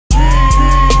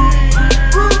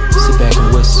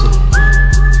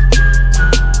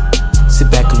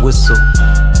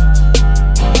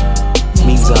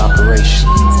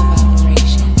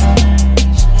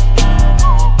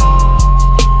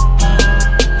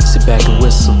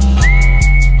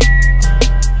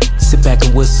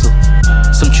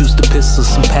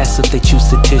passive, they choose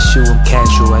the tissue. I'm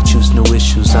casual, I choose no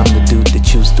issues. I'm the dude that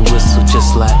choose to whistle,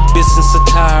 just like business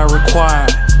attire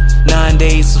required. 9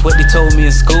 days is what they told me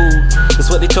in school. That's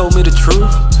what they told me the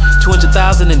truth.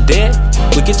 200,000 in debt,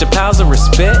 but get your pounds of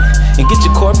respect and get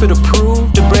your corporate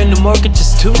approved. The brand new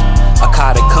mortgages too. I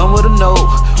caught it, come with a note.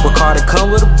 Work hard, it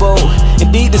come with a bow.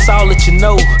 Indeed, that's all that you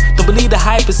know. Don't believe the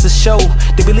hype is a show.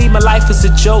 They believe my life is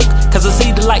a joke, cause I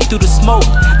see the light through the smoke.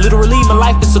 Literally, my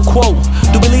life is a quote.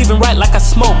 Do believe in right like I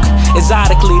smoke.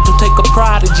 Exotically, don't take a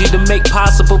prodigy to make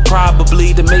possible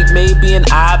probably, to make maybe and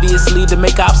obviously, to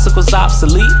make obstacles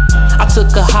obsolete. I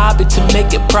took a hobby to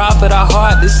make it profit. I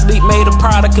hardly sleep, made a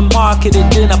product and market it,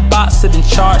 then I box it and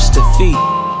charged the fee.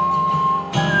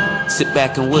 Sit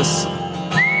back and whistle.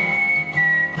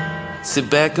 Sit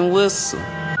back and whistle.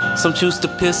 Some choose the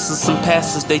pistol, some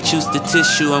passes, they choose the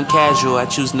tissue. I'm casual, I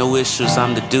choose no issues.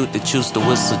 I'm the dude that choose to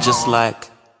whistle, just like